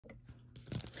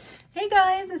Hey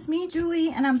guys, it's me, Julie,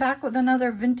 and I'm back with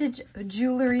another vintage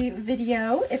jewelry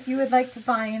video. If you would like to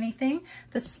buy anything,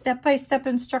 the step-by-step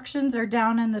instructions are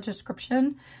down in the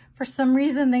description. For some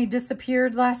reason, they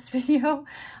disappeared last video,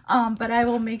 but I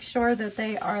will make sure that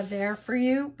they are there for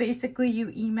you. Basically,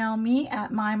 you email me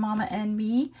at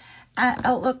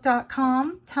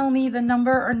mymommaandme@outlook.com. Tell me the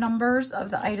number or numbers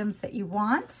of the items that you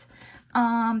want.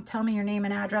 Tell me your name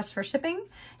and address for shipping,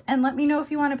 and let me know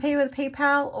if you want to pay with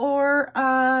PayPal or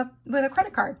with a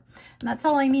credit card. And that's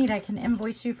all I need. I can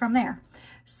invoice you from there.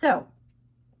 So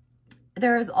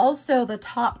there is also the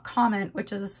top comment,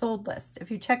 which is a sold list. If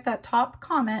you check that top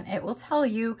comment, it will tell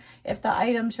you if the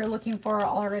items you're looking for are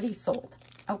already sold.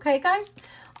 Okay, guys?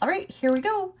 All right, here we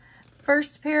go.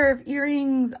 First pair of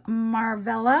earrings,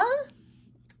 Marvella.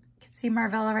 You can see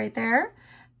Marvella right there.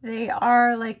 They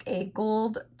are like a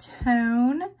gold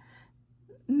tone,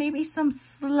 maybe some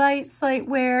slight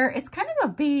wear. It's kind of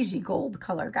a beigey gold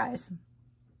color, guys.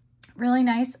 Really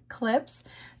nice clips.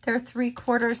 They're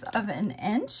 3/4 of an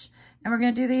inch, and we're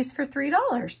going to do these for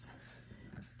 $3.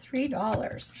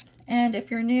 $3. And if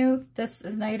you're new, this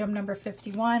is item number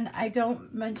 51. I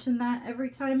don't mention that every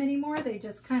time anymore. They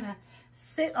just kind of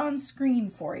sit on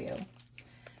screen for you.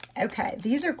 Okay,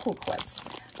 these are cool clips.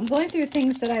 I'm going through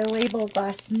things that I labeled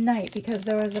last night because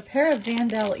there was a pair of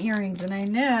Vandal earrings, and I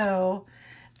know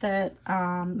that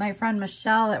my friend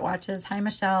Michelle that watches, hi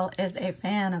Michelle, is a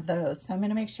fan of those. So I'm going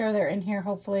to make sure they're in here.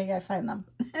 Hopefully I find them.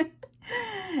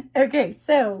 Okay,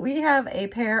 so we have a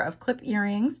pair of clip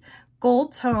earrings,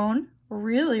 gold tone,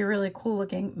 really, really cool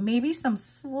looking. Maybe some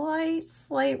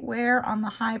slight wear on the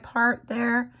high part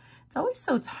there. It's always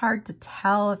so hard to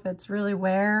tell if it's really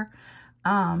wear.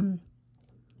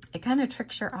 It kind of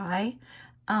tricks your eye.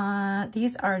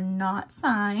 These are not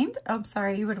signed. Oh, I'm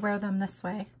sorry, you would wear them this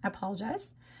way. I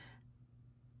apologize.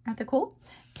 Aren't they cool?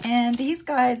 And these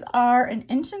guys are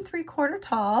 1.75 inches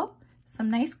tall. Some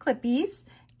nice clippies.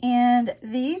 And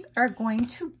these are going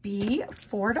to be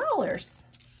 $4.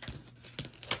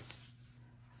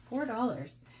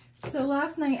 $4. So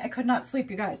last night I could not sleep,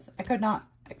 you guys. I could not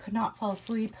fall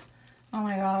asleep. Oh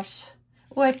my gosh.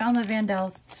 Oh, I found the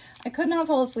Vandals. I could not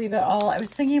fall asleep at all. I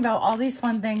was thinking about all these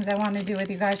fun things I want to do with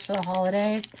you guys for the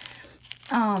holidays.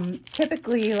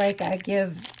 Typically, like, I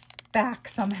give back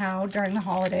somehow during the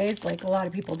holidays, like a lot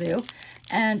of people do.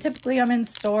 And typically I'm in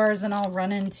stores and I'll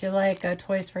run into like a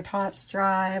Toys for Tots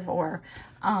drive or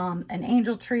an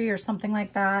Angel Tree or something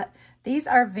like that. These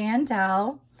are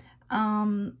Vandal.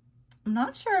 I'm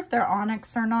not sure if they're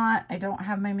onyx or not. I don't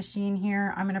have my machine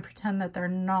here. I'm going to pretend that they're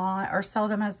not, or sell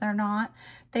them as they're not.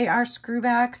 They are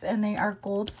screwbacks and they are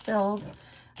gold filled.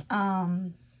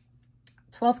 12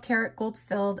 karat gold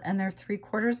filled, and they're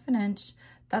 3/4 of an inch.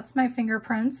 That's my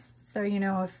fingerprints. So, you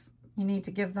know, if you need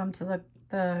to give them to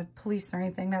the police or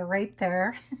anything, they're right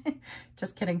there.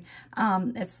 Just kidding.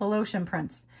 It's the lotion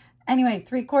prints. Anyway,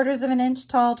 3/4 of an inch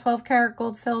tall, 12 karat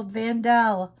gold filled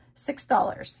Vandal,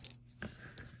 $6.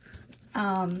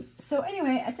 So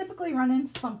anyway, I typically run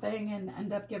into something and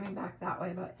end up giving back that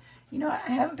way, but you know, I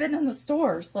haven't been in the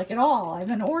stores like at all. I've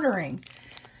been ordering,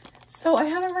 so I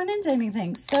haven't run into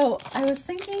anything. So I was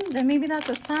thinking that maybe that's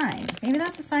a sign. Maybe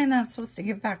that's a sign that I'm supposed to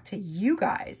give back to you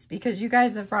guys, because you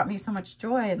guys have brought me so much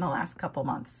joy in the last couple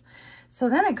months. So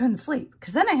then I couldn't sleep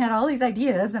because then I had all these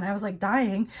ideas and I was like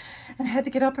dying, and I had to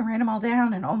get up and write them all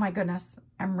down. And oh my goodness,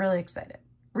 I'm really excited.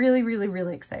 Really, really,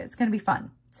 really excited. It's going to be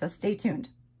fun. So stay tuned.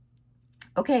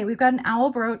 Okay, we've got an owl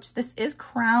brooch. This is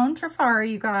Crown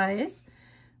Trifari, you guys.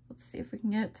 Let's see if we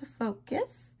can get it to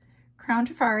focus. Crown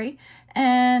Trifari.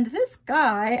 And this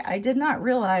guy, I did not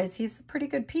realize he's a pretty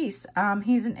good piece.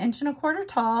 He's 1.25 inches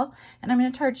tall, and I'm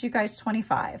going to charge you guys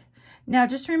 $25. Now,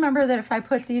 just remember that if I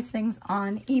put these things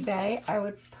on eBay, I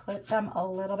would put them a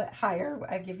little bit higher.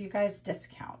 I give you guys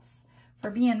discounts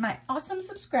for being my awesome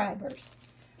subscribers.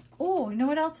 Oh, you know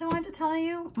what else I wanted to tell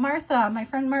you? Martha, my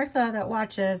friend Martha that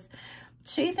watches,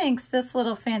 she thinks this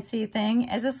little fancy thing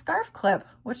is a scarf clip,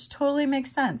 which totally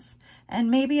makes sense,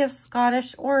 and maybe of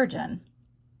Scottish origin,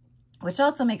 which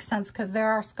also makes sense because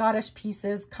there are Scottish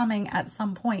pieces coming at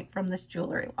some point from this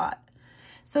jewelry lot.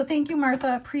 So thank you,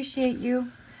 Martha. Appreciate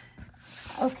you.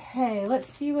 Okay, let's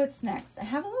see what's next. I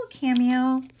have a little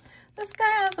cameo. This guy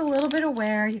has a little bit of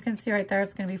wear. You can see right there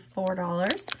it's going to be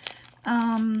 $4.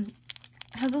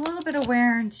 Has a little bit of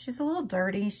wear, and she's a little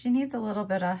dirty. She needs a little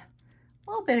bit of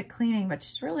cleaning, but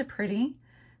she's really pretty.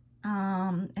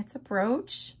 It's a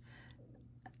brooch,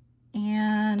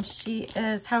 and she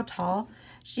is, how tall?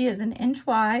 She is 1 inch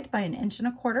wide by 1.25 inches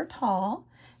tall,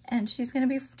 and she's going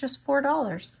to be just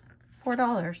 $4.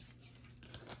 $4.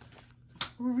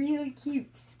 Really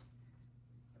cute.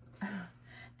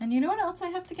 And you know what else I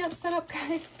have to get set up,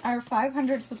 guys? Our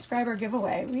 500 subscriber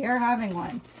giveaway. We are having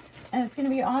one. And it's going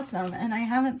to be awesome. And I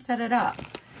haven't set it up.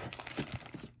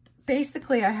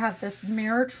 Basically, I have this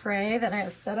mirror tray that I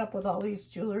have set up with all these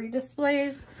jewelry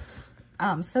displays.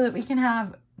 So that we can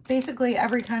have basically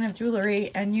every kind of jewelry.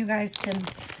 And you guys can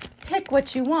pick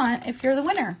what you want if you're the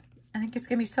winner. I think it's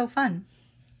going to be so fun.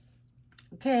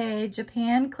 Okay,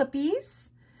 Japan Clippies.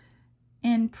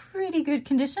 In pretty good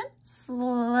condition.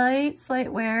 Slight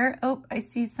wear. Oh, I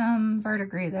see some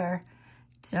verdigris there.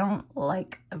 Don't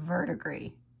like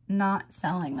verdigris. Not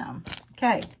selling them.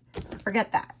 Okay,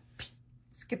 forget that.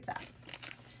 Skip that.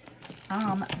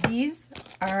 These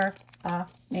are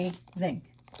amazing.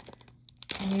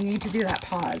 And you need to do that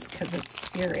pause because it's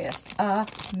serious.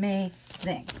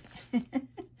 Amazing.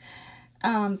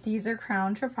 These are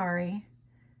Crown Trifari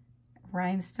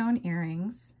rhinestone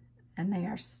earrings. And they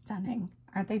are stunning.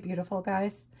 Aren't they beautiful,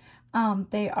 guys?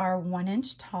 They are 1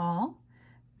 inch tall.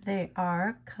 They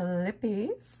are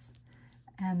clippies.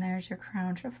 And there's your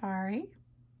Crown Trifari.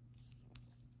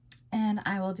 And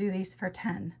I will do these for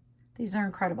 10. These are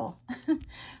incredible.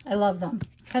 I love them.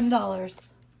 $10.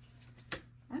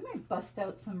 I might bust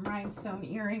out some rhinestone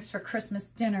earrings for Christmas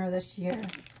dinner this year.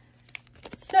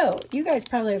 So, you guys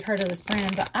probably have heard of this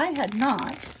brand, but I had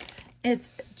not. It's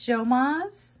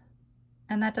Jomaz.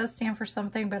 And that does stand for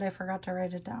something, but I forgot to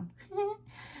write it down.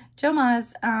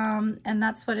 Jomaz, and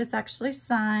that's what it's actually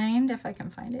signed, if I can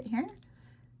find it here.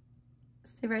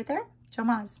 See right there?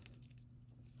 Jomaz.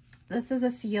 This is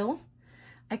a seal.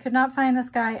 I could not find this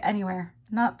guy anywhere.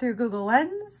 Not through Google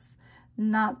Lens,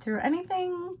 not through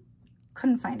anything.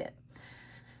 Couldn't find it.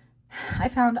 I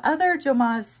found other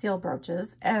Jomaz seal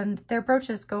brooches, and their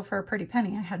brooches go for a pretty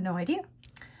penny. I had no idea.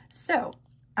 So,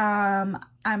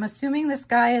 I'm assuming this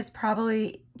guy is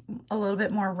probably a little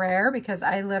bit more rare because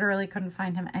I literally couldn't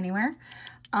find him anywhere.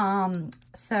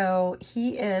 So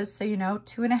he is, so you know,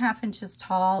 2.5 inches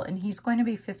tall, and he's going to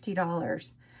be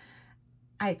 $50.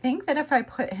 I think that if I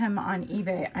put him on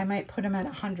eBay, I might put him at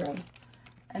 100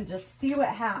 and just see what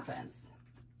happens.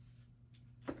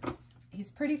 He's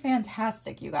pretty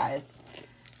fantastic, you guys.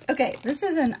 Okay, this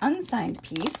is an unsigned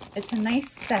piece. It's a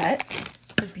nice set.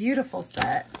 It's a beautiful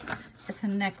set. It's a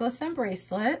necklace and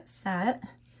bracelet set,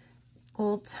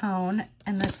 gold tone,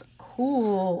 and this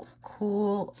cool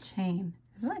chain.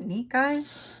 Isn't that neat,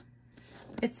 guys?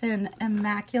 It's in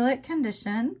immaculate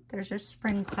condition. There's your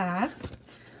spring clasp.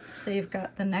 So you've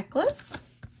got the necklace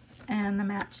and the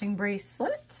matching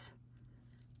bracelet.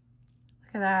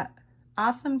 Look at that.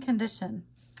 Awesome condition.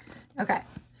 Okay,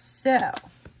 so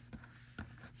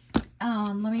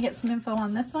let me get some info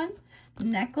on this one.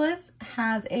 Necklace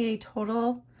has a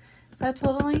total... Is that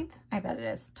total length? I bet it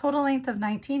is. Total length of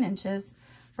 19 inches.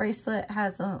 Bracelet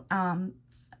has a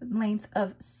length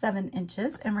of 7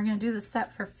 inches. And we're going to do the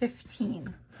set for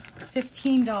 $15.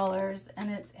 $15. And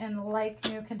it's in like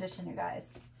new condition, you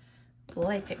guys.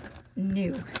 Like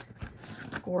new.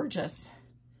 Gorgeous.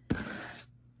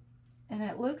 And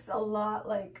it looks a lot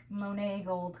like Monet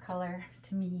gold color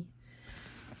to me.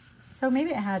 So maybe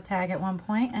it had a tag at one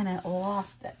point and it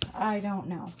lost it. I don't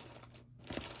know.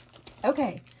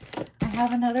 Okay. I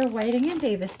have another Whiting &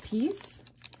 Davis piece.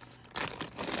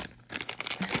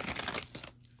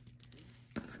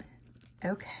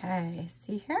 Okay,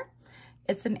 see here?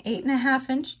 It's an 8.5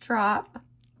 inch drop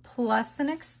plus an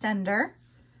extender.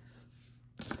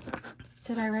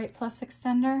 Did I write plus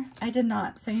extender? I did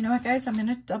not. So you know what, guys? I'm going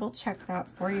to double check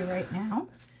that for you right now.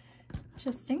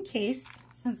 Just in case,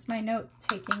 since my note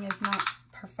taking is not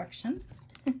perfection.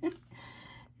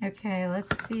 Okay,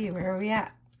 let's see. Where are we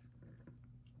at?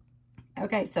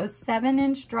 Okay, so 7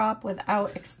 inch drop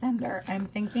without extender. I'm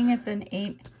thinking it's an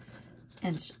 8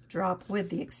 inch drop with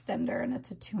the extender, and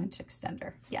it's a 2 inch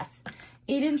extender. Yes,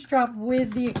 8 inch drop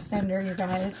with the extender, you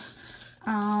guys.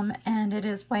 And it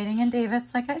is Whiting &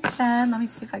 Davis, like I said. Let me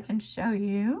see if I can show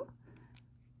you.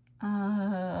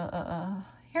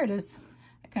 Here it is.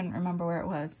 I couldn't remember where it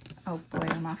was. Oh boy,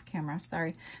 I'm off camera.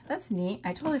 Sorry. That's neat.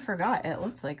 I totally forgot it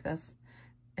looks like this.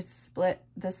 It's split.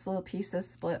 This little piece is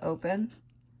split open.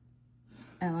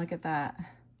 And look at that.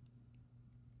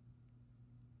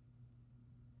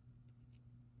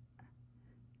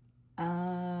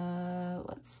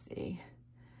 Let's see.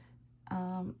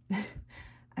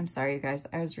 I'm sorry, you guys.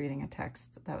 I was reading a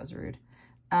text. That was rude.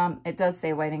 It does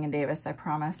say Whiting & Davis, I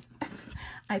promise.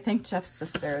 I think Jeff's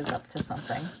sister is up to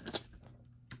something.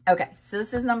 Okay, so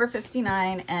this is number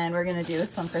 59, and we're going to do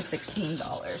this one for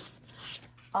 $16.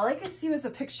 All I could see was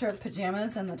a picture of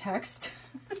pajamas in the text.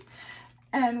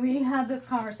 And we had this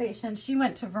conversation. She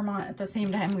went to Vermont at the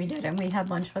same time we did, and we had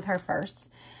lunch with her first.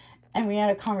 And we had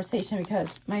a conversation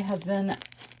because my husband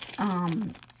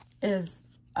is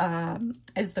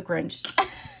the Grinch.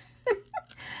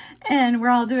 And we're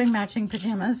all doing matching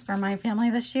pajamas for my family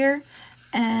this year.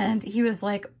 And he was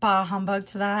like, bah humbug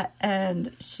to that.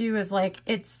 And she was like,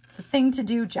 it's the thing to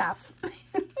do, Jeff.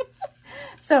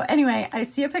 So anyway, I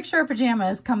see a picture of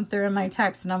pajamas come through in my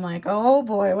text. And I'm like, oh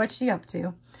boy, what's she up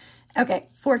to? Okay,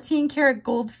 14 karat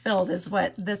gold filled is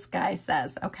what this guy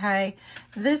says, okay?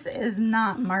 This is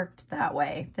not marked that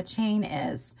way. The chain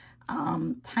is.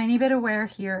 Tiny bit of wear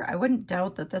here. I wouldn't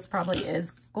doubt that this probably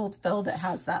is gold filled. It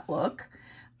has that look.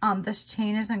 This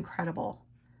chain is incredible.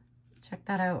 Check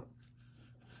that out.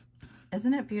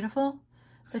 Isn't it beautiful?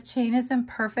 The chain is in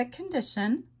perfect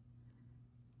condition.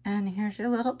 And here's your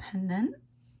little pendant.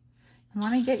 And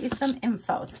let me get you some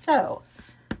info. So,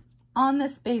 on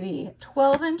this baby,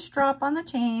 12-inch drop on the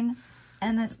chain,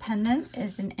 and this pendant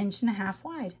is 1.5 inches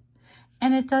wide.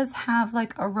 And it does have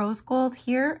like a rose gold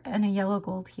here and a yellow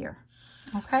gold here.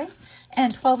 Okay?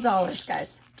 And $12,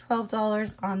 guys.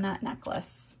 $12 on that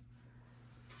necklace.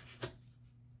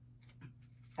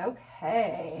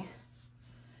 Okay.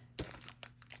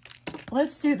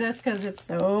 Let's do this because it's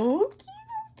so cute.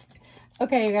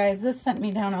 Okay, you guys, this sent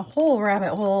me down a whole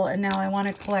rabbit hole, and now I want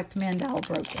to collect Mandel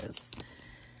brooches.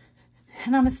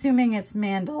 And I'm assuming it's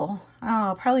Mandel.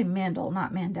 Oh, probably Mandel,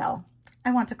 not Mandel.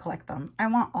 I want to collect them. I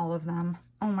want all of them.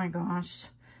 Oh my gosh.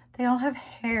 They all have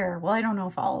hair. Well, I don't know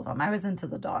if all of them. I was into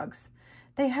the dogs.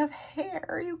 They have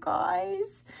hair, you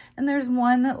guys. And there's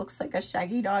one that looks like a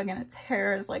shaggy dog, and its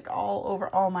hair is like all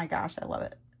over. Oh my gosh, I love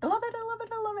it. I love it, I love it,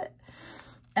 I love it.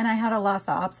 And I had a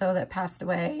Lhasa Apso that passed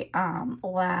away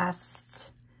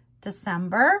last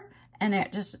December. And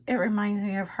it reminds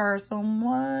me of her so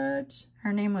much.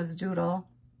 Her name was Doodle.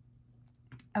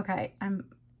 Okay, I'm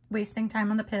wasting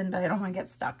time on the pin, but I don't want to get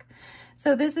stuck.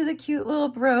 So this is a cute little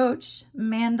brooch.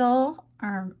 Mandel,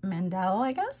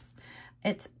 I guess.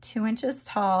 It's 2 inches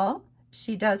tall.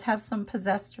 She does have some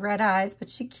possessed red eyes, but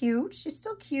she's cute. She's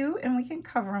still cute, and we can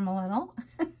cover them a little.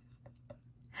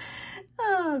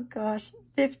 Oh gosh,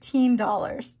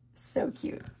 $15. So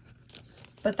cute.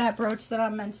 But that brooch that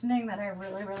I'm mentioning that I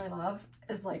really, really love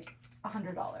is like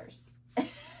 $100.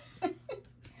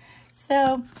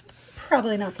 So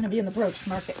probably not going to be in the brooch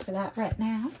market for that right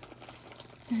now.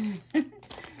 I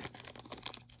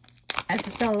have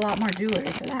to sell a lot more jewelry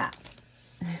for that.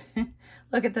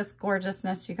 Look at this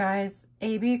gorgeousness, you guys.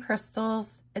 AB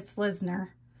crystals. It's Lisner.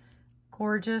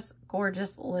 Gorgeous,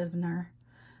 gorgeous Lisner.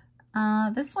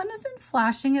 This one isn't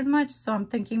flashing as much, so I'm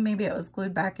thinking maybe it was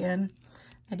glued back in.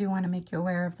 I do want to make you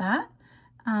aware of that.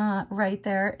 Right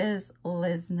there is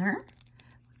Lisner.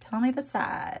 Tell me the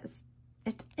size.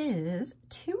 It is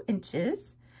 2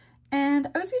 inches. And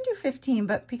I was going to do 15,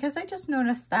 but because I just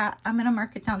noticed that, I'm going to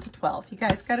mark it down to 12. You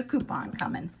guys got a coupon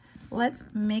coming. Let's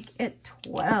make it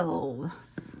 12.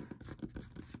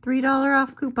 $3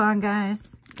 off coupon,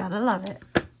 guys. Gotta love it.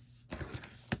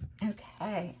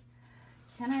 Okay.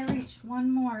 Can I reach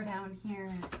one more down here?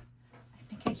 I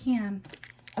think I can.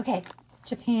 Okay.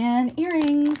 Japan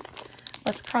earrings.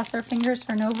 Let's cross our fingers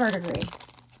for no verdigris.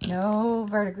 No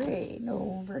verdigris.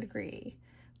 No verdigris.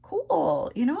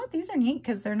 Cool. You know what? These are neat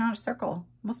because they're not a circle.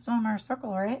 Most of them are a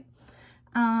circle, right?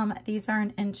 These are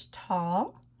 1 inch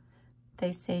tall.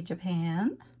 They say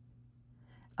Japan.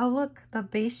 Oh, look. The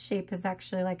base shape is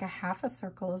actually like a half a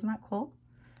circle. Isn't that cool?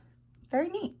 Very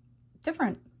neat.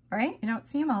 Different, right? You don't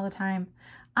see them all the time.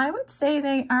 I would say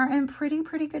they are in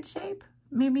pretty good shape.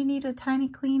 Maybe need a tiny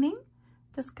cleaning.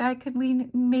 This guy could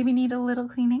maybe need a little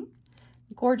cleaning.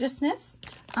 Gorgeousness.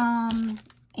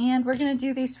 And we're going to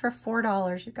do these for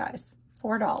 $4, you guys.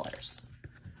 $4.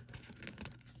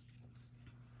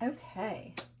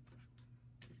 Okay.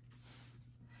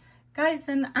 Guys,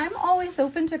 and I'm always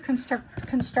open to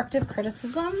constructive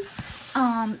criticism.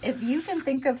 If you can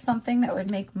think of something that would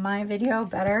make my video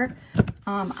better,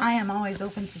 I am always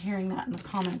open to hearing that in the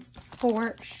comments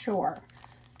for sure.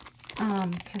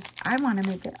 Because I want to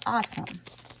make it awesome.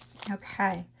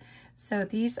 Okay. So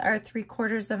these are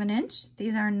 3/4 inch.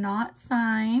 These are not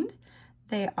signed.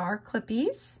 They are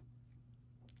clippies.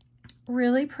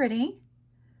 Really pretty.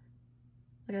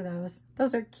 Look at those.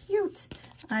 Those are cute.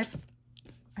 I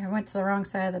went to the wrong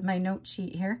side of my note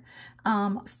sheet here.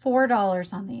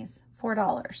 $4 on these.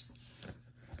 $4.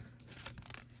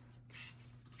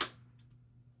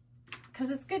 Because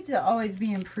it's good to always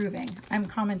be improving. I'm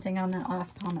commenting on that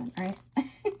last comment, right?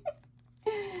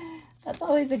 That's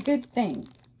always a good thing.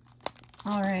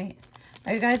 All right.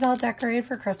 Are you guys all decorated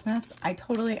for Christmas? I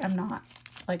totally am not.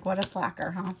 Like, what a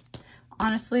slacker, huh?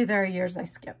 Honestly, there are years I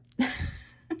skip.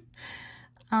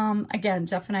 Again,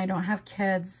 Jeff and I don't have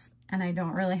kids, and I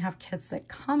don't really have kids that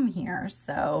come here.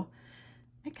 So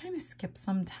I kind of skip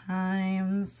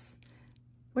sometimes,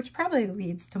 which probably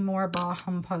leads to more bah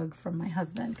humbug from my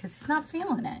husband because he's not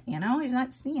feeling it, you know, he's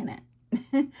not seeing it.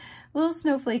 Little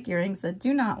snowflake earrings that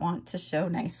do not want to show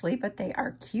nicely, but they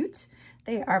are cute.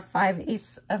 They are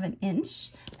 5/8 of an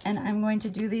inch, and I'm going to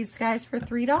do these guys for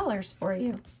 $3 for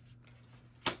you.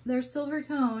 They're silver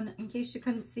tone, in case you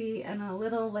couldn't see, and a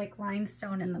little like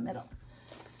rhinestone in the middle.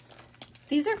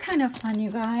 These are kind of fun,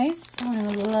 you guys. Someone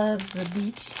who loves the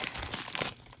beach.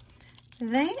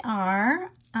 They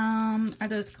are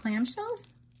those clamshells?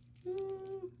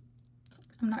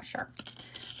 I'm not sure.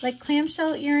 Like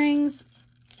clamshell earrings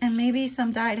and maybe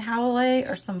some dyed howlite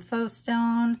or some faux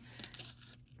stone.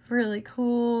 Really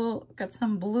cool. Got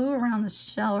some blue around the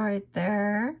shell right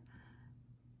there.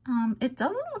 It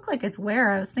doesn't look like it's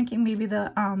wear. I was thinking maybe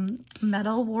the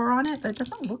metal wore on it, but it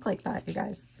doesn't look like that, you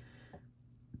guys.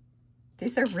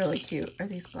 These are really cute. Are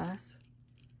these glass?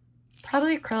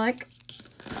 Probably acrylic.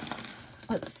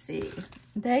 Let's see.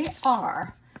 They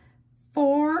are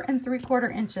 4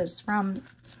 3/4 inches from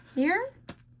here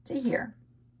to here.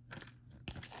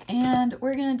 And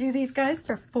we're going to do these guys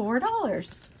for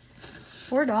 $4.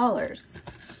 $4.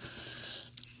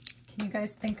 Can you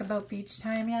guys think about beach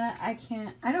time yet? I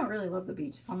can't. I don't really love the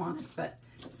beach, if I'm honest, but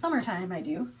summertime I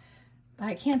do. But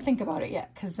I can't think about it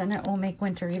yet because then it will make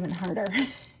winter even harder.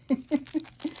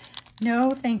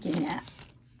 No thinking yet.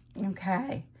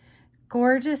 Okay.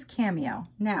 Gorgeous cameo.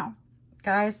 Now,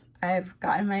 guys, I've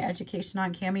gotten my education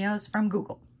on cameos from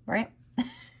Google, right?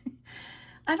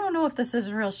 I don't know if this is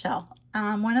a real shell.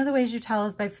 One of the ways you tell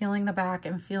is by feeling the back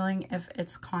and feeling if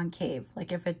it's concave,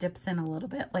 like if it dips in a little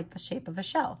bit, like the shape of a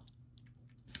shell.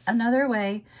 Another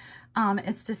way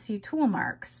is to see tool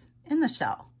marks in the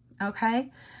shell,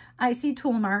 okay? I see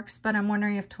tool marks, but I'm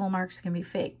wondering if tool marks can be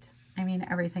faked. I mean,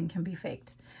 everything can be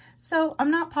faked. So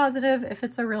I'm not positive if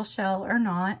it's a real shell or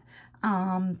not.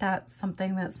 That's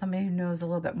something that somebody who knows a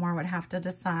little bit more would have to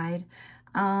decide.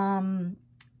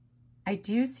 I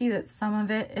do see that some of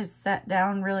it is set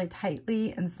down really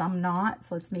tightly and some not.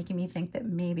 So it's making me think that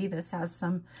maybe this has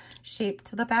some shape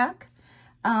to the back.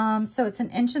 So it's 1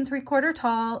 3/4 inches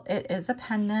tall. It is a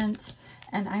pendant,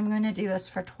 and I'm going to do this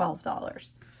for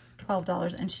 $12.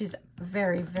 $12, and she's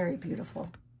very, very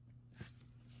beautiful.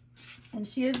 And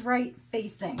she is right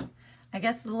facing. I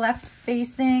guess the left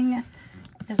facing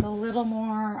is a little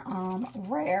more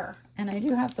rare. And I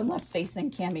do have some left facing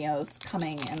cameos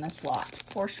coming in this lot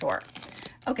for sure.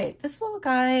 Okay, this little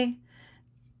guy,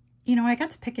 you know, I got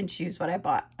to pick and choose what I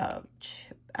bought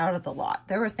out of the lot.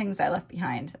 There were things I left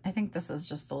behind. I think this is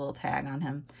just a little tag on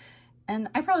him. And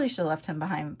I probably should have left him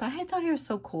behind, but I thought he was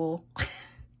so cool. I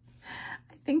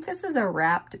think this is a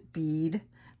wrapped bead.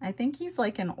 I think he's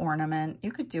like an ornament.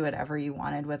 You could do whatever you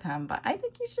wanted with him, but I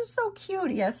think he's just so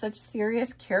cute. He has such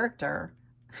serious character.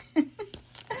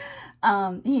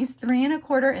 He's 3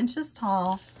 1/4 inches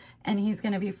tall, and he's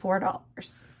going to be $4.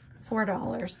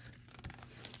 $4.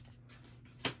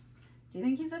 Do you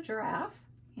think he's a giraffe?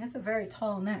 He has a very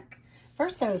tall neck.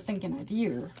 First I was thinking a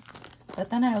deer, but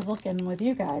then I was looking with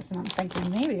you guys and I'm thinking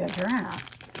maybe a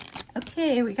giraffe.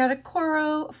 Okay, we got a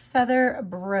coral feather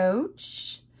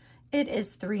brooch. It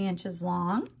is 3 inches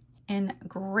long, in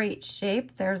great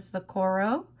shape. There's the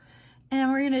coral.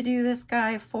 And we're gonna do this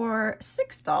guy for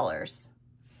 $6.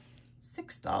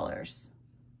 $6.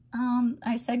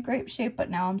 I said grape shape, but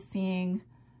now I'm seeing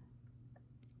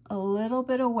a little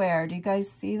bit of wear. Do you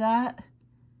guys see that?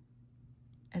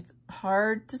 It's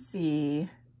hard to see.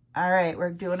 All right,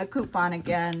 we're doing a coupon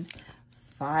again.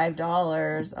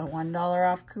 $5, a $1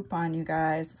 off coupon, you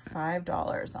guys.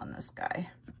 $5 on this guy.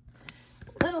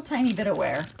 Little tiny bit of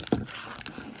wear.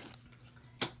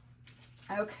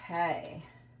 Okay.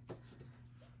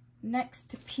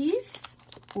 Next piece.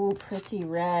 Ooh, pretty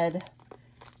red.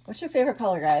 What's your favorite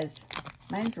color, guys?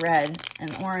 Mine's red,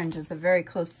 and orange is a very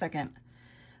close second.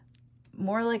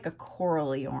 More like a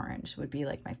corally orange would be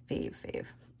like my fave.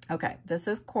 Okay, this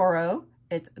is Coro.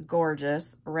 It's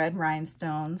gorgeous. Red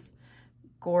rhinestones.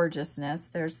 Gorgeousness.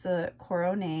 There's the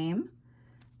Coro name.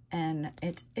 And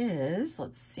it is,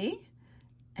 let's see,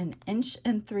 1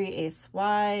 3/8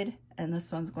 wide. And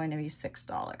this one's going to be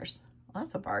 $6. Well,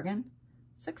 that's a bargain.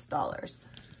 $6.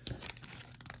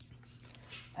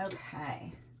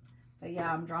 Okay. But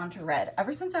yeah, I'm drawn to red.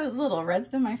 Ever since I was little, red's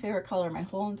been my favorite color my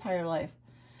whole entire life.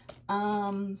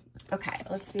 Okay,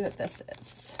 let's see what this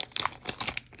is.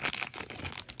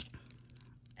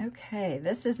 Okay,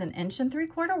 this is 1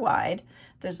 3/4 inches wide.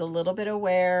 There's a little bit of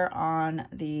wear on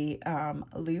the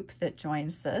loop that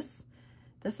joins this.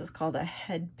 This is called a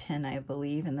head pin, I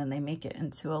believe, and then they make it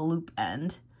into a loop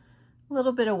end. A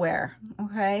little bit of wear,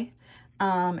 okay?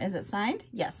 Is it signed?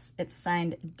 Yes, it's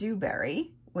signed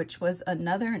Dewberry, which was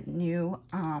another new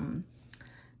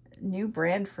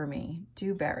brand for me.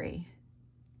 Dewberry.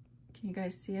 Can you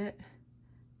guys see it?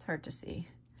 It's hard to see.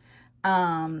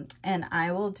 And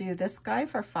I will do this guy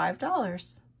for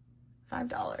 $5.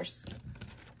 $5.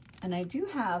 And I do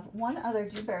have one other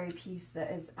Dewberry piece that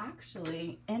is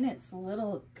actually in its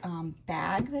little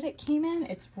bag that it came in.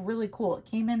 It's really cool. It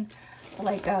came in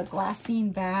like a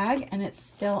glassine bag and it's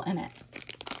still in it.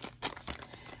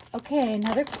 Okay,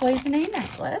 another cloisonne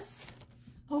necklace.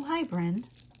 Oh, hi, Bryn.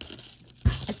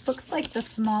 It looks like the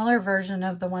smaller version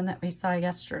of the one that we saw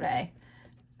yesterday.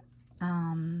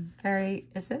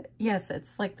 Is it? Yes,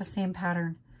 it's like the same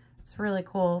pattern. It's really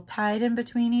cool. Tied in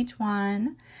between each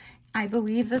one. I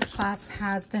believe this clasp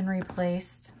has been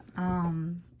replaced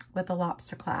with a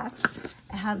lobster clasp.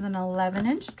 It has an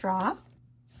 11-inch drop.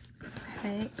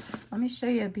 Okay, let me show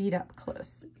you a bead up close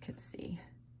so you can see.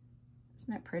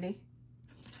 Isn't it pretty?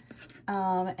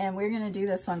 And we're going to do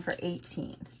this one for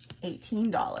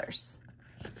 $18.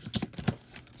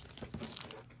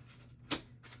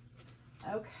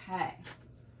 Okay,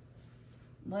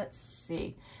 let's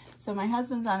see. So my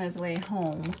husband's on his way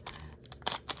home,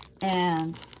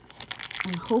 and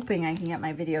I'm hoping I can get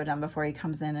my video done before he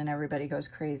comes in and everybody goes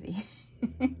crazy.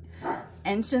 1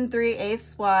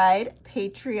 3/8 wide,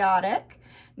 patriotic.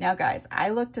 Now guys,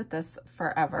 I looked at this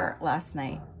forever last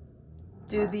night.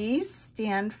 Do these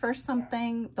stand for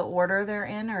something, the order they're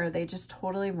in, or are they just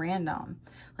totally random?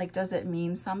 Like, does it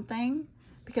mean something?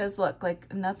 Because look,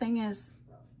 like nothing is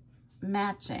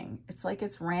matching. It's like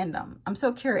it's random. I'm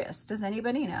so curious. Does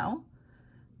anybody know?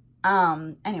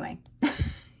 Anyway.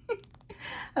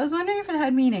 I was wondering if it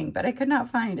had meaning, but I could not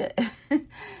find it.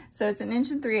 So it's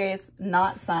 1 3/8,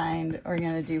 not signed. We're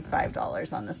going to do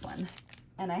 $5 on this one.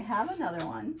 And I have another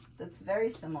one that's very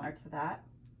similar to that,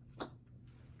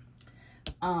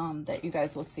 that you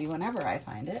guys will see whenever I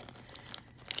find it.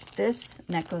 This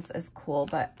necklace is cool,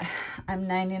 but I'm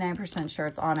 99% sure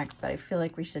it's onyx, but I feel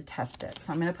like we should test it.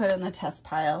 So I'm going to put it in the test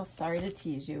pile. Sorry to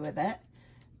tease you with it.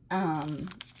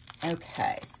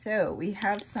 Okay, so we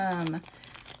have some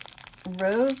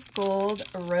rose gold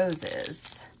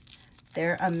roses.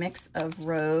 They're a mix of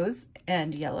rose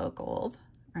and yellow gold.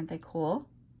 Aren't they cool?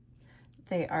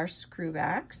 They are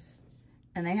screwbacks,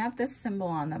 and they have this symbol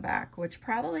on the back, which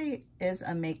probably is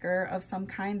a maker of some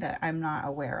kind that I'm not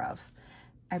aware of.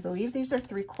 I believe these are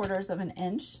 3/4 of an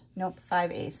inch. Nope,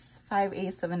 5/8.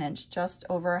 5/8 of an inch, just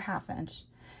over a 1/2 inch.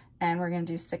 And we're going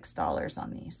to do $6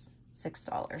 on these.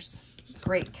 $6.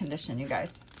 Great condition, you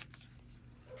guys.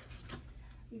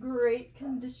 Great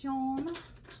condition.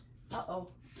 Uh-oh.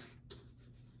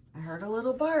 I heard a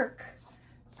little bark.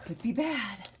 Could be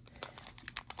bad.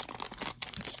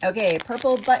 Okay,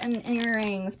 purple button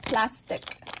earrings,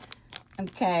 plastic.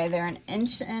 Okay, they're 1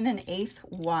 1/8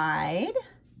 wide.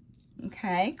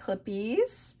 Okay,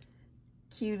 clippies,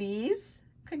 cuties.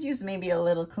 Could use maybe a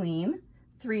little clean.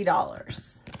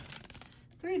 $3.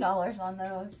 $3 on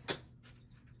those.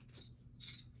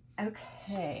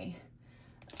 Okay,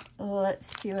 let's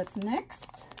see what's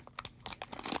next.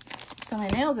 So my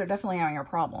nails are definitely having a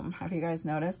problem. Have you guys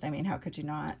noticed? I mean, how could you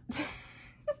not?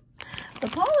 The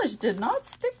polish did not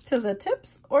stick to the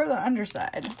tips or the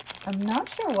underside. I'm not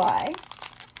sure why.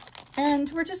 And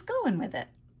we're just going with it.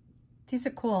 These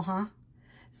are cool, huh?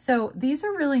 So these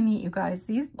are really neat, you guys.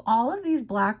 All of these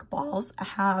black balls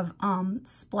have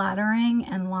splattering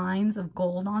and lines of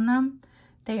gold on them.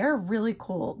 They are really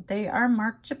cool. They are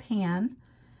marked Japan,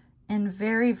 in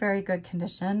very, very good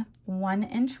condition. 1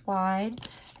 inch wide,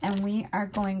 and we are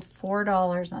going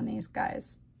 $4 on these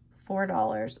guys.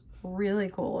 $4. Really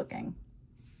cool looking.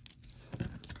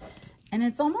 And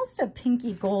it's almost a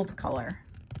pinky gold color,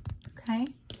 okay,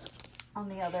 on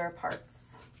the other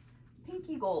parts.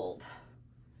 Pinky gold.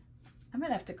 I'm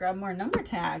gonna have to grab more number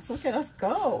tags. Look at us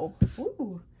go.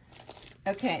 Ooh.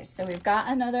 Okay, so we've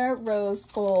got another rose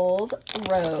gold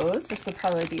rose. This would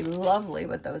probably be lovely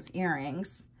with those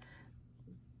earrings.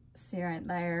 See right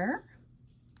there.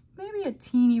 Maybe a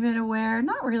teeny bit of wear.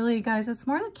 Not really, guys. It's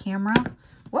more the camera.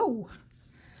 Whoa.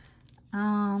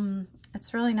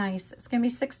 It's really nice. It's gonna be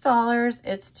 $6.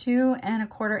 It's 2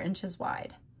 1/4 inches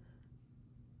wide.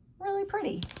 Really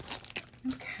pretty.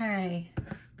 Okay.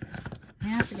 I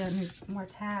have to get more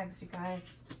tags, you guys.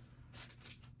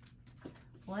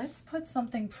 Let's put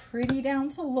something pretty down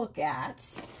to look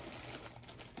at.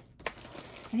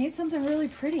 I need something really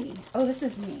pretty. Oh, this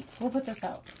is neat. We'll put this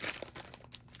out.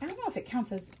 I don't know if it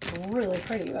counts as really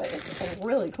pretty, but it's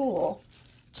really cool.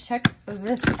 Check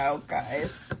this out,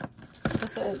 guys.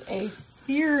 This is a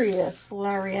serious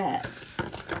lariat.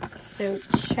 So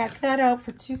check that out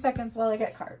for 2 seconds while I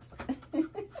get cards.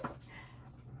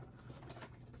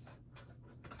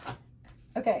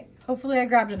 Okay, hopefully I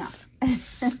grabbed enough.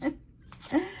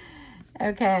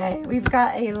 Okay, we've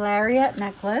got a lariat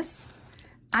necklace.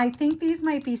 I think these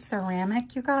might be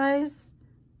ceramic, you guys.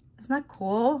 Isn't that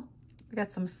cool? We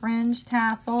got some fringe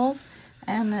tassels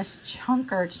and this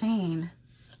chunker chain.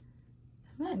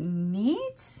 Isn't that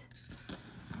neat?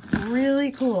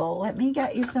 Really cool. Let me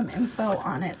get you some info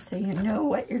on it so you know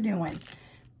what you're doing.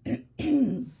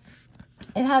 It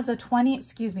has a 20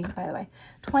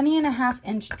 and a half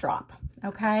inch drop.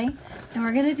 Okay, and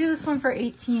we're gonna do this one for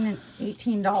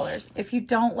 $18. If you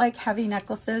don't like heavy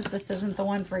necklaces, this isn't the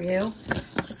one for you.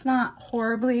 It's not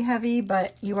horribly heavy,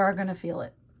 but you are gonna feel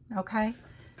it. Okay,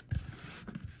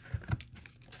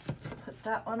 let's put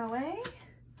that one away.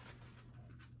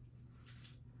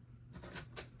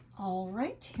 All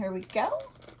right, here we go.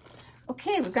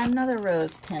 Okay, we've got another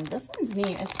rose pin. This one's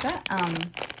neat. It's got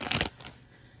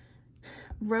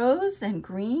rose and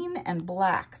green and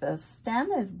black. The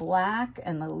stem is black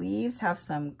and the leaves have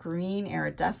some green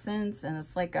iridescence, and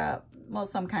it's like a, well,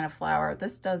 some kind of flower.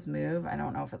 This does move. I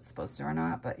don't know if it's supposed to or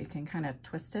not, but you can kind of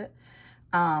twist it.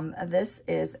 This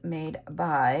is made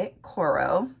by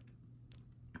Coro.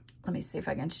 Let me see if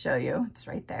I can show you. It's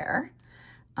right there.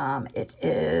 It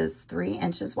is 3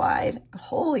 inches wide.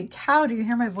 Holy cow, do you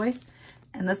hear my voice?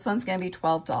 And this one's gonna be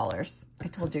 $12. I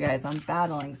told you guys I'm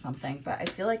battling something, but I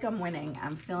feel like I'm winning.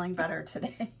 I'm feeling better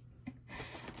today.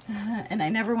 And I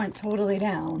never went totally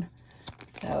down.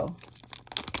 So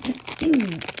I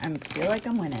feel like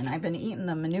I'm winning. I've been eating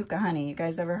the Manuka honey. You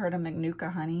guys ever heard of Manuka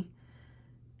honey?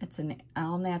 It's an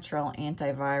all-natural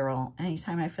antiviral.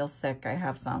 Anytime I feel sick, I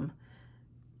have some.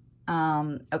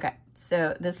 Okay,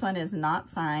 so this one is not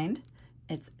signed.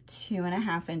 It's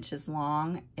 2.5 inches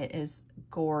long. It is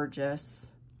gorgeous.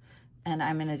 And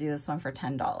I'm gonna do this one for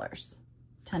 $10.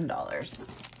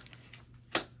 $10.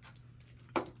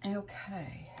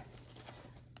 Okay.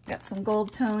 Got some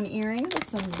gold tone earrings with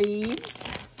some beads.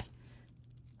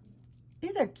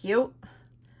 These are cute.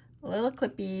 Little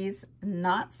clippies,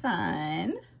 not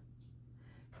signed.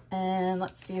 And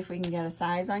let's see if we can get a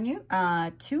size on you.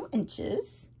 2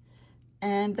 inches.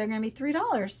 And they're gonna be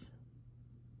 $3.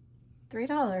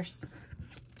 $3.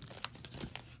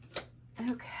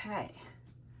 Okay,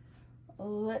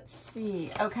 let's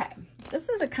see. Okay, this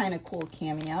is a kind of cool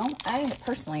cameo. I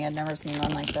personally had never seen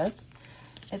one like this.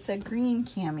 It's a green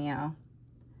cameo.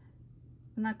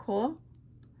 Isn't that cool?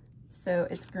 So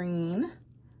it's green,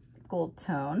 gold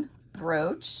tone,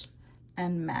 brooch,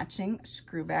 and matching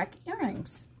screwback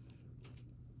earrings.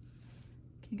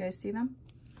 Can you guys see them?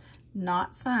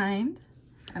 Not signed.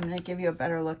 I'm going to give you a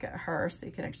better look at her so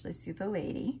you can actually see the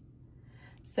lady.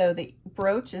 So the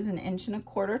brooch is 1.25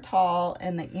 inches tall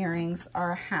and the earrings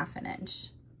are 1/2 inch.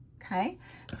 Okay,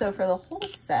 so for the whole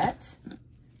set,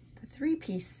 the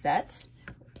 3-piece set,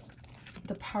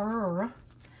 the parure,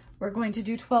 we're going to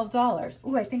do $12.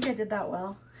 Oh, I think I did that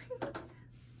well.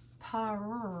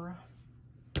 Parure.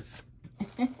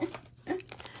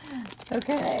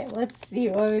 Okay, let's see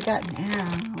what we got now.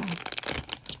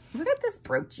 Look at this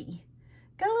broochy.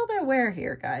 Got a little bit of wear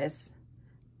here, guys.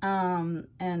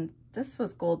 And this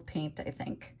was gold paint, I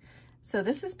think. So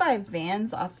this is by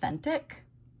Vans Authentic,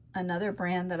 another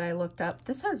brand that I looked up.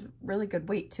 This has really good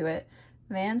weight to it.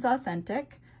 Vans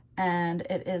Authentic, and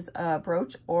it is a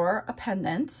brooch or a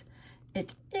pendant.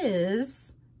 It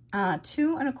is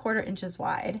 2.25 inches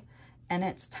wide, and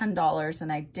it's $10.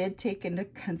 And I did take into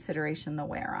consideration the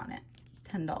wear on it.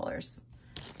 $10.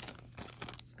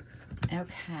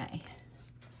 Okay.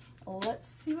 Let's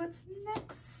see what's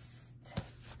next.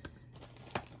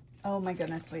 Oh my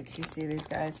goodness, wait till you see these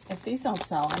guys. If these don't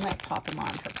sell, I might pop them on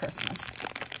for Christmas.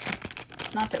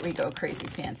 Not that we go crazy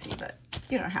fancy, but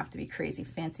you don't have to be crazy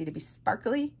fancy to be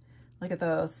sparkly. Look at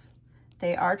those.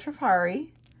 They are Trifari,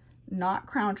 not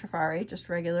crown Trifari, just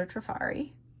regular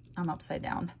Trifari. I'm upside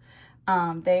down.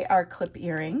 They are clip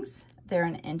earrings. They're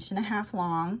 1.5 inches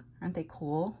long. Aren't they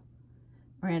cool?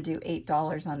 We're gonna do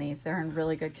 $8 on these. They're in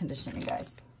really good condition, you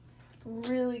guys.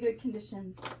 Really good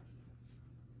condition.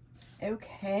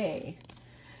 Okay,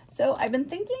 so I've been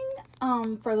thinking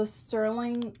for the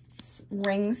sterling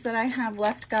rings that I have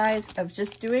left, guys, of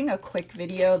just doing a quick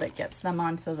video that gets them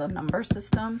onto the number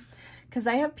system, because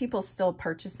I have people still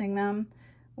purchasing them.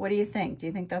 What do you think? Do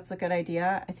you think that's a good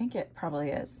idea? I think it probably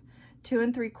is.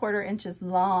 2.75 inches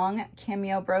long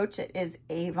cameo brooch. It is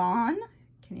Avon.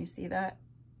 Can you see that?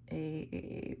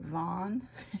 Avon.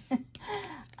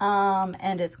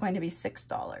 And it's going to be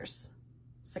 $6.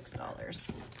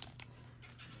 $6.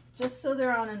 Just so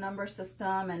they're on a number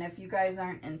system, and if you guys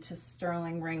aren't into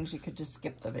sterling rings, you could just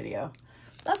skip the video.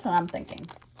 That's what I'm thinking.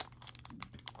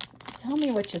 tell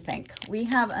me what you think. We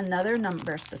have another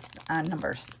number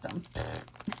system.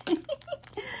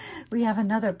 We have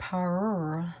another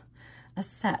purr, a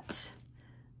set.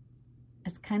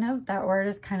 It's kind of, that word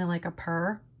is kind of like a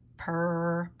purr,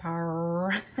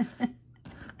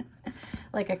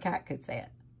 like a cat could say it.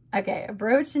 Okay, a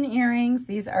brooch and earrings.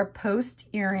 These are Post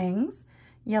earrings,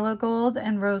 yellow gold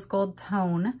and rose gold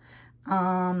tone.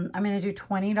 I'm going to do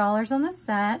 $20 on the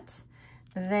set.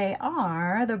 They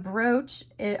are, the brooch,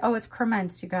 oh, it's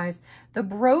crements, you guys. The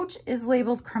brooch is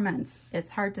labeled crements.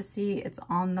 It's hard to see. It's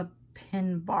on the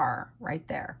pin bar right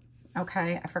there.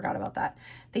 Okay, I forgot about that.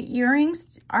 The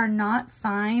earrings are not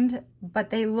signed, but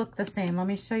they look the same. Let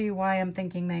me show you why I'm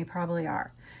thinking they probably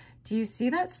are. Do you see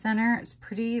that center? It's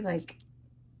pretty, like,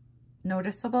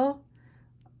 noticeable.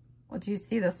 Well, do you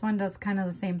see this one does kind of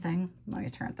the same thing? Let me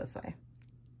turn it this way.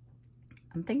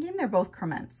 I'm thinking they're both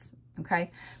crements,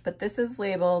 okay? But this is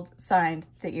labeled, signed,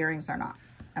 the earrings are not,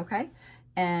 okay?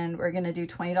 And we're gonna do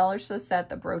 $20 for the set.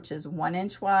 The brooch is 1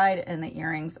 inch wide and the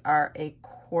earrings are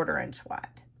 1/4 inch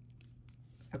wide.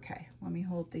 Okay, let me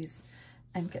hold these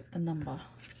and get the number.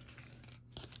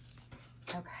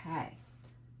 Okay.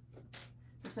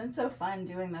 It's been so fun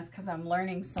doing this because I'm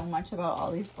learning so much about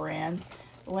all these brands.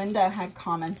 Linda had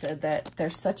commented that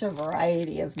there's such a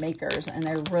variety of makers, and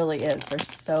there really is. There's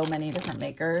so many different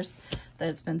makers that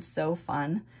it's been so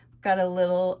fun. Got a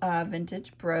little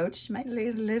vintage brooch. She might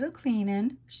need a little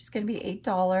cleaning. She's going to be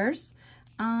 $8.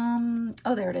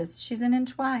 Oh, there it is. She's 1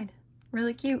 inch wide.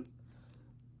 Really cute.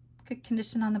 Good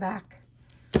condition on the back.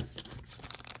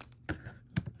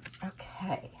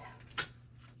 Okay.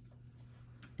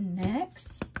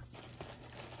 Next.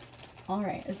 All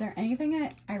right, is there anything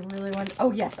I really want?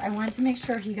 Oh, yes, I wanted to make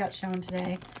sure he got shown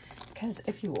today, because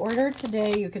if you order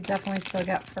today, you could definitely still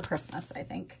get for Christmas, I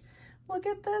think. Look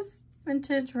at this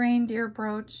vintage reindeer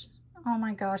brooch. Oh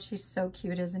my gosh, he's so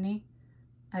cute, isn't he?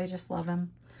 I just love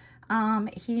him.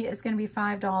 He is going to be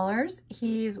 $5.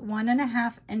 He's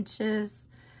 1.5 inches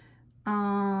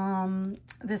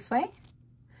this way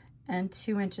and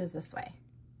 2 inches this way.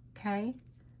 Okay,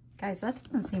 guys, that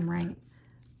doesn't seem right.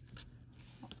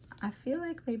 I feel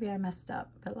like maybe I messed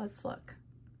up, but let's look.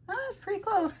 Oh, it's pretty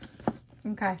close.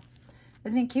 Okay.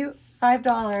 Isn't he cute?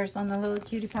 $5 on the little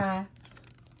cutie pie.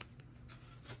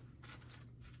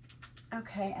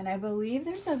 Okay, and I believe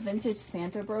there's a vintage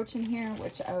Santa brooch in here,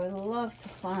 which I would love to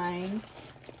find.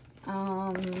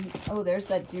 Oh, there's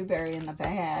that dewberry in the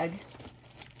bag.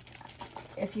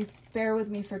 If you bear with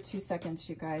me for 2 seconds,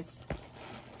 you guys.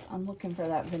 I'm looking for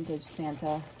that vintage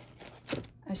Santa.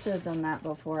 I should have done that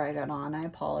before I got on. I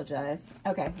apologize.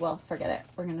 Okay, well, forget it.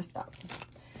 We're going to stop.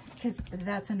 Because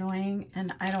that's annoying,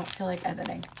 and I don't feel like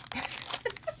editing.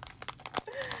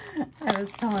 I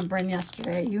was telling Bryn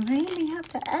yesterday, you made me have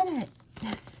to edit.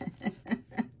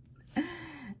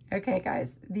 Okay,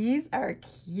 guys. These are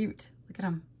cute. Look at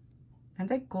them.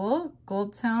 Aren't they cool?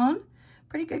 Gold tone.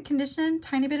 Pretty good condition.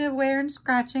 Tiny bit of wear and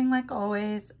scratching like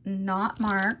always. Not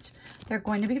marked. They're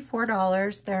going to be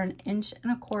 $4. They're 1.25 inches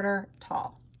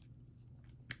tall.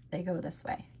 They go this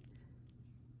way.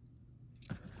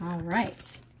 All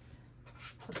right.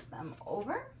 Put them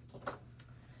over.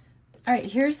 All right,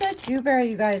 here's that dewberry,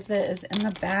 you guys, that is in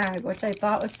the bag, which I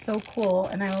thought was so cool,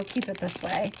 and I will keep it this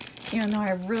way, even though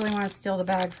I really want to steal the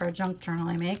bag for a junk journal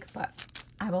I make, but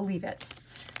I will leave it.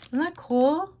 Isn't that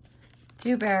cool?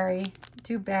 Dewberry,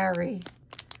 5th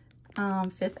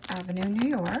Avenue, New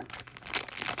York.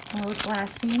 A little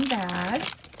glassine bag.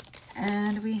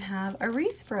 And we have a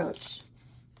wreath brooch.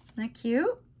 Isn't that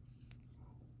cute?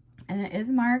 And it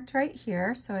is marked right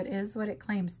here, so it is what it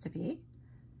claims to be.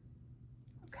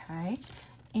 Okay.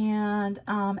 And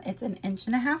it's 1.5 inches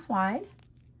wide.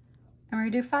 And we're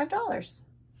going to do $5.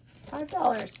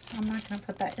 $5. I'm not going to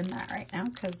put that in that right now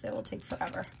because it will take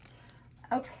forever.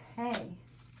 Okay.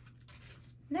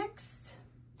 Next.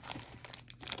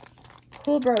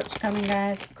 Cool brooch coming,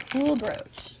 guys. Cool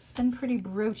brooch. It's been pretty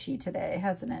broochy today,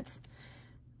 hasn't it?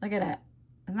 Look at it.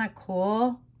 Isn't that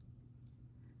cool?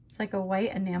 It's like a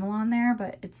white enamel on there,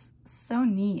 but it's so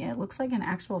neat. It looks like an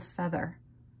actual feather.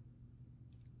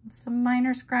 Some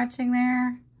minor scratching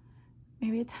there.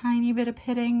 Maybe a tiny bit of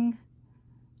pitting.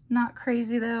 Not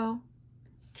crazy though.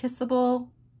 Kissable.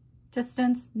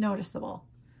 Distance. Noticeable.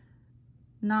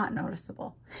 Not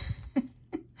noticeable.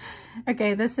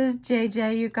 Okay, this is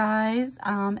JJ, you guys.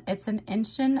 It's 1.25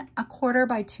 inches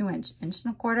by 2 inch. 1.25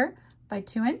 inches by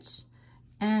 2 inch.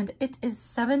 And it is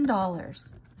 $7.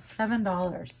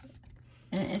 $7.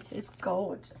 And it is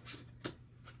gorgeous.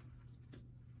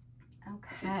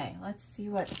 Okay, let's see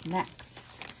what's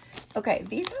next. Okay,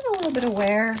 these have a little bit of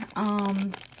wear.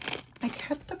 I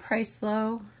kept the price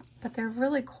low, but they're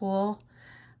really cool.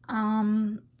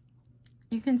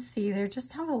 You can see they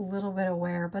just have a little bit of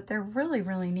wear, but they're really,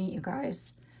 really neat, you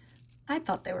guys. I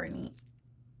thought they were neat.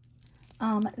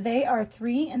 They are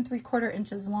 3 3/4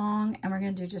 inches long, and we're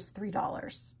going to do just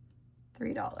 $3.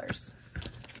 $3.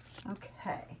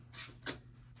 Okay.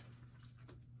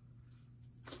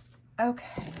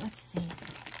 Okay, let's see.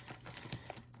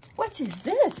 What is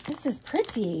this? This is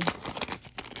pretty.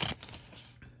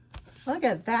 Look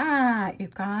at that, you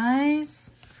guys.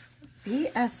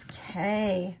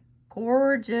 BSK.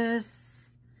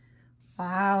 Gorgeous.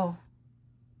 Wow.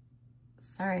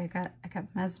 Sorry, I got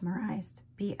mesmerized.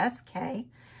 BSK.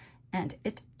 And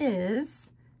it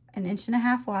is 1.5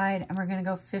 inches wide, and we're going to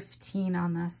go 15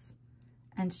 on this.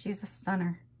 And she's a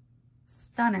stunner.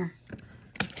 Stunner.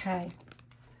 Okay.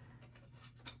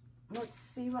 Let's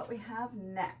see what we have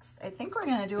next. I think we're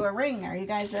going to do a ring. Are you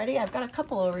guys ready? I've got a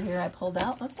couple over here I pulled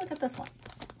out. Let's look at this one.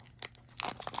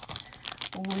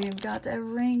 We've got a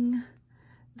ring.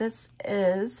 This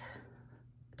is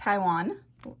Taiwan,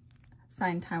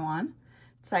 signed Taiwan,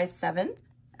 size 7, and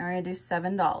we're going to do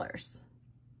 $7.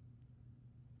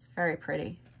 It's very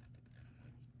pretty.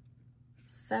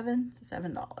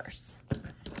 $7.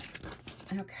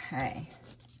 Okay.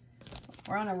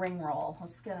 We're on a ring roll.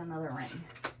 Let's get another ring.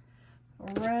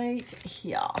 Right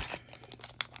here.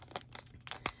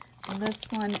 This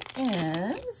one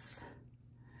is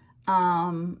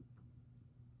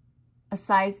a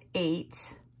size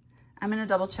 8. I'm going to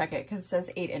double check it because it says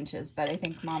 8 inches, but I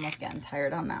think Mom was getting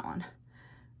tired on that one.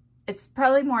 It's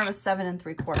probably more of a 7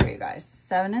 3/4, you guys.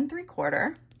 7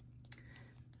 3/4.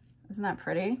 Isn't that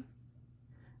pretty?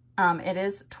 It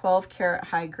is 12 karat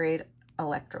high grade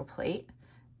electroplate,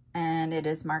 and it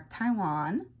is marked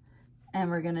Taiwan, and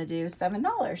we're going to do $7.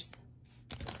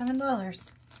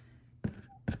 $7.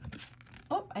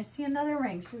 Oh, I see another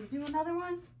ring. Should we do another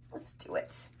one? Let's do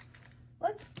it.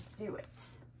 Let's do it.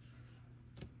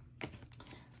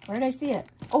 Where did I see it?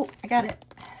 Oh, I got it.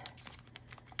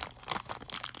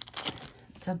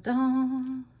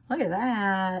 Ta-da! Look at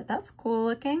that. That's cool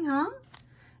looking, huh?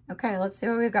 Okay, let's see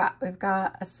what we've got. We've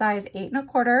got a size 8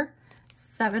 1/4,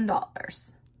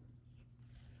 $7.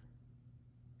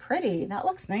 Pretty. That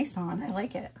looks nice on. I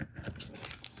like it.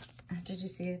 Did you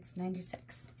see it's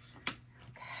 96?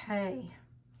 Okay.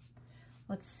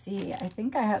 Let's see. I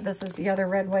think I have, this is the other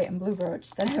red, white, and blue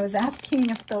brooch that I was asking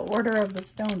if the order of the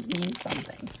stones means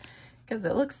something. Because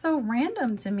it looks so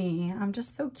random to me. I'm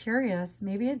just so curious.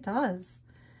 Maybe it does.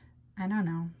 I don't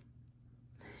know.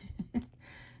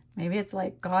 Maybe it's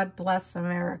like God bless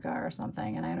America or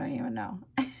something, and I don't even know.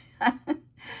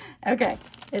 Okay.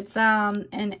 It's 1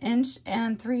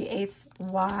 3/8 inches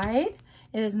wide.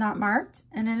 It is not marked,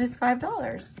 and it is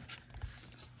 $5.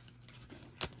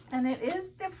 And it is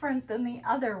different than the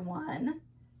other one,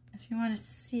 if you want to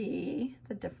see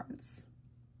the difference.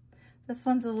 This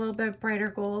one's a little bit brighter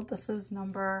gold. This is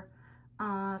number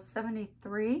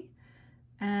 73,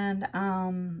 and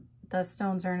the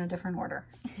stones are in a different order.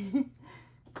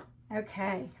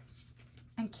 Okay,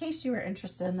 in case you were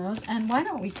interested in those, and why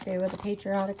don't we stay with the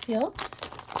patriotic feel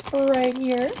right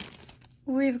here.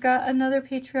 We've got another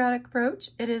patriotic brooch.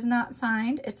 It is not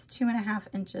signed. It's 2.5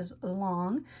 inches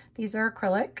long. These are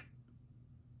acrylic.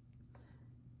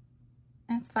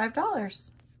 And it's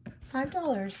 $5.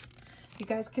 $5. You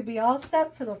guys could be all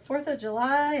set for the 4th of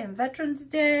July and Veterans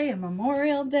Day and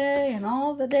Memorial Day and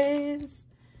all the days.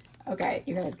 Okay,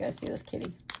 you guys gotta see this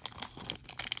kitty.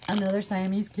 Another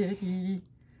Siamese kitty.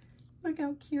 Look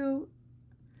how cute.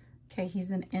 Okay, he's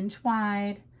 1 inch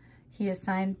wide. He is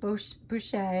signed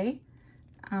Boucher.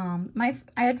 I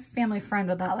had a family friend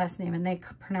with that last name, and they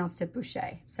pronounced it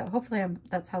Boucher. So hopefully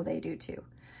that's how they do too.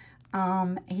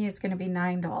 He is going to be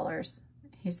 $9.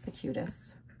 He's the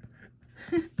cutest.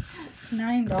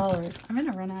 $9. I'm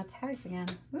going to run out of tags again.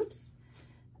 Whoops.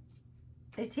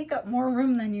 They take up more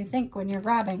room than you think when you're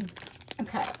grabbing.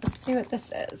 Okay, let's see what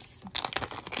this is.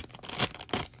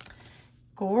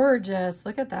 Gorgeous.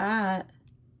 Look at that.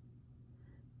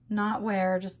 Not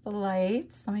wear, just the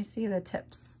lights. Let me see the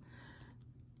tips.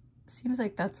 Seems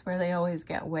like that's where they always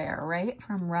get wear, right?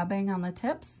 From rubbing on the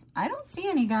tips. I don't see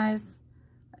any, guys.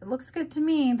 It looks good to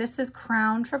me. This is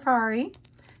Crown Trifari,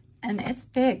 and it's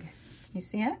big. You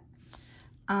see it?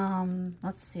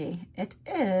 Let's see. It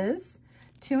is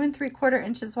 2 3/4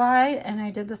 inches wide, and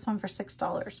I did this one for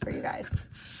 $6 for you guys.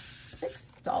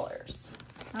 $6.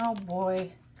 Oh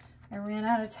boy, I ran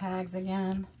out of tags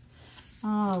again.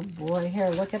 Oh boy, here,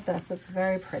 look at this. It's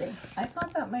very pretty. I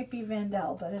thought that might be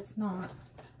Vandel, but it's not.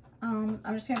 I'm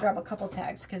just gonna grab a couple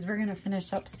tags because we're gonna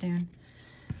finish up soon.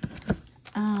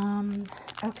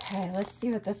 Okay, let's see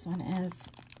what this one is.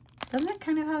 Doesn't it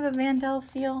kind of have a Vandel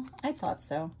feel? I thought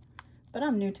so. but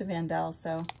I'm new to Vandal,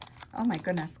 so, oh my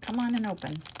goodness, come on and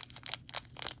open.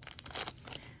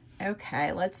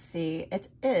 Okay, let's see. It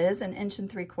is 1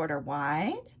 3/4 inches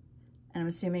wide, and I'm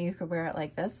assuming you could wear it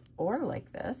like this or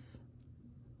like this.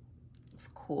 It's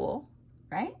cool,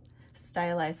 right?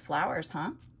 Stylized flowers,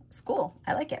 huh? It's cool.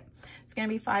 I like it. It's going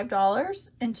to be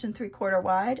 $5, 1 3/4 inches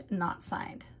wide, not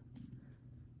signed.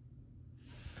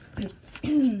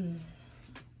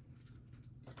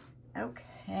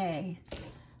 Okay,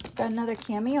 got another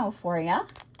cameo for you.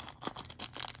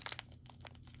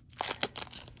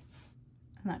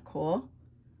 Isn't that cool?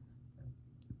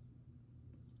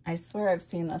 I swear I've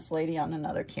seen this lady on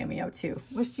another cameo too.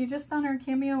 Was she just on her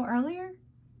cameo earlier?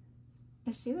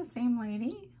 Is she the same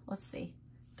lady? Let's see.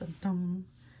 Dun dun.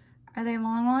 Are they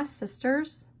long lost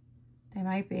sisters? They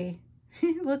might be.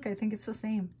 Look, I think it's the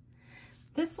same.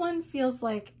 This one feels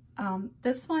like,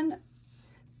 this one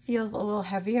feels a little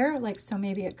heavier, like, so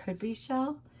maybe it could be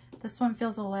shell. This one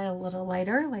feels a little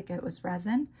lighter, like it was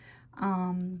resin.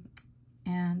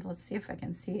 And let's see if I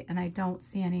can see, and I don't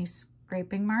see any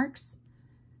scraping marks.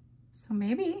 So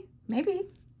maybe, a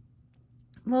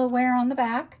little wear on the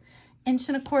back. 1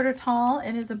 1/4 inches tall.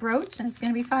 It is a brooch, and it's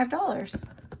going to be $5.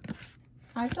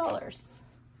 $5.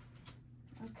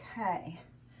 Okay.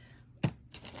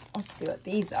 Let's see what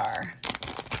these are.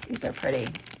 These are pretty.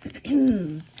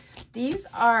 These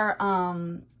are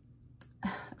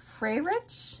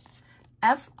Freirich,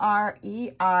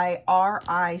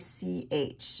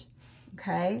 Freirich.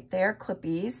 Okay, they're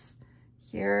clippies.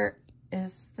 Here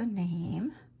is the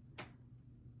name.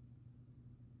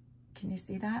 Can you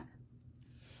see that?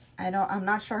 I'm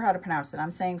not sure how to pronounce it.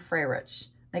 I'm saying Freirich.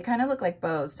 They kind of look like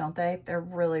bows, don't they? They're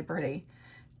really pretty,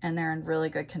 and they're in really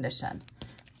good condition.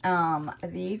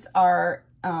 These are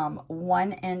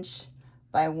 1 inch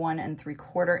by 1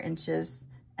 3/4 inches,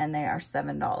 and they are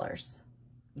 $7.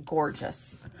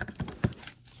 Gorgeous.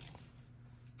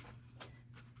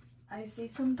 I see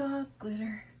some dog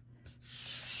glitter.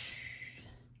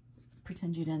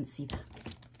 Pretend you didn't see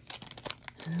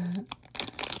that.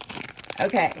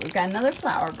 Okay, we've got another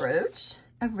flower brooch,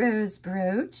 a rose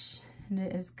brooch, and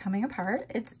it is coming apart.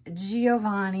 It's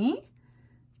Giovanni.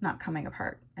 Not coming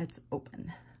apart, it's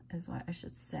open, is what I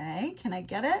should say. Can I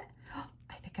get it? Oh,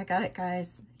 I think I got it,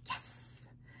 guys. Yes.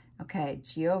 Okay,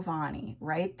 Giovanni,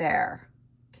 right there.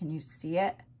 Can you see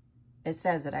it? It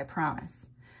says it, I promise.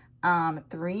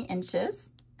 3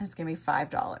 inches, and it's gonna be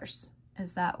 $5.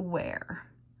 Is that where?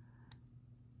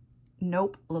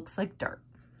 Nope, looks like dirt.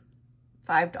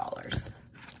 $5.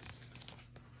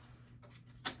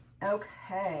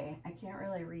 Okay, I can't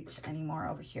really reach anymore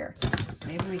over here.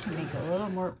 Maybe we can make a little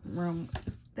more room,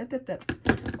 a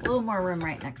little more room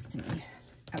right next to me.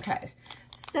 Okay,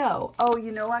 so, oh,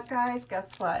 you know what, guys?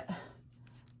 Guess what?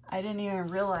 I didn't even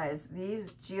realize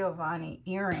these Giovanni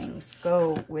earrings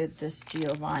go with this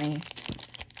Giovanni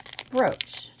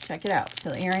brooch. Check it out. So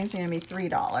the earrings are going to be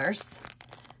 $3.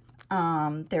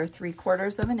 They're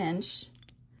 3/4 inch.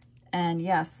 And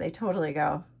yes, they totally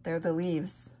go. They're the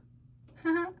leaves.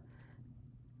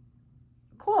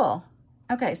 Cool.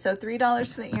 Okay, so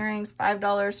 $3 for the earrings,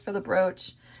 $5 for the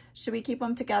brooch. Should we keep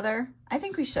them together? I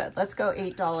think we should. Let's go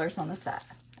 $8 on the set.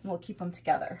 And we'll keep them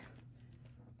together.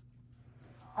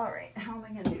 All right, how am I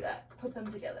going to do that? Put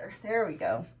them together. There we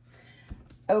go.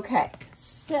 Okay,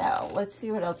 so let's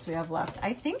see what else we have left.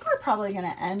 I think we're probably going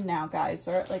to end now, guys.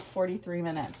 We're at like 43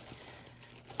 minutes.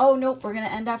 Oh, nope, we're going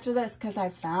to end after this because I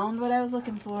found what I was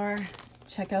looking for.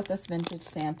 Check out this vintage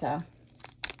Santa.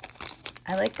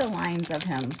 I like the lines of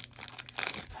him.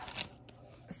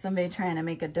 Somebody trying to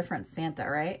make a different Santa,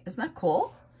 right? Isn't that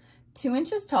cool? 2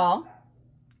 inches tall.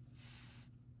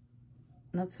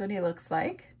 That's what he looks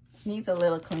like. Needs a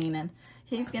little cleaning.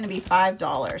 He's going to be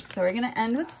 $5. So we're going to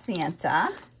end with Santa.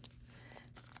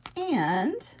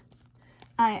 And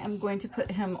I am going to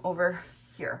put him over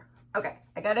here. Okay,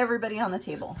 I got everybody on the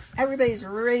table. Everybody's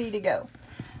ready to go.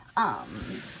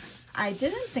 I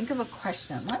didn't think of a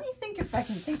question. Let me think if I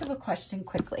can think of a question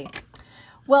quickly.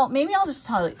 Well, maybe I'll just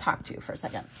talk to you for a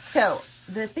second. So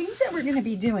the things that we're going to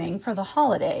be doing for the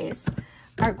holidays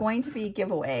are going to be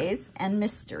giveaways and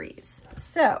mysteries.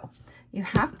 So you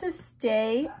have to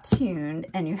stay tuned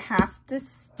and you have to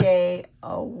stay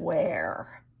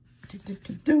aware.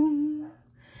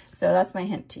 So that's my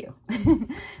hint to you.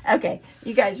 Okay,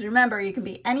 you guys remember you can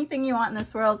be anything you want in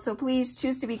this world. So please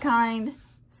choose to be kind.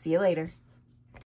 See you later.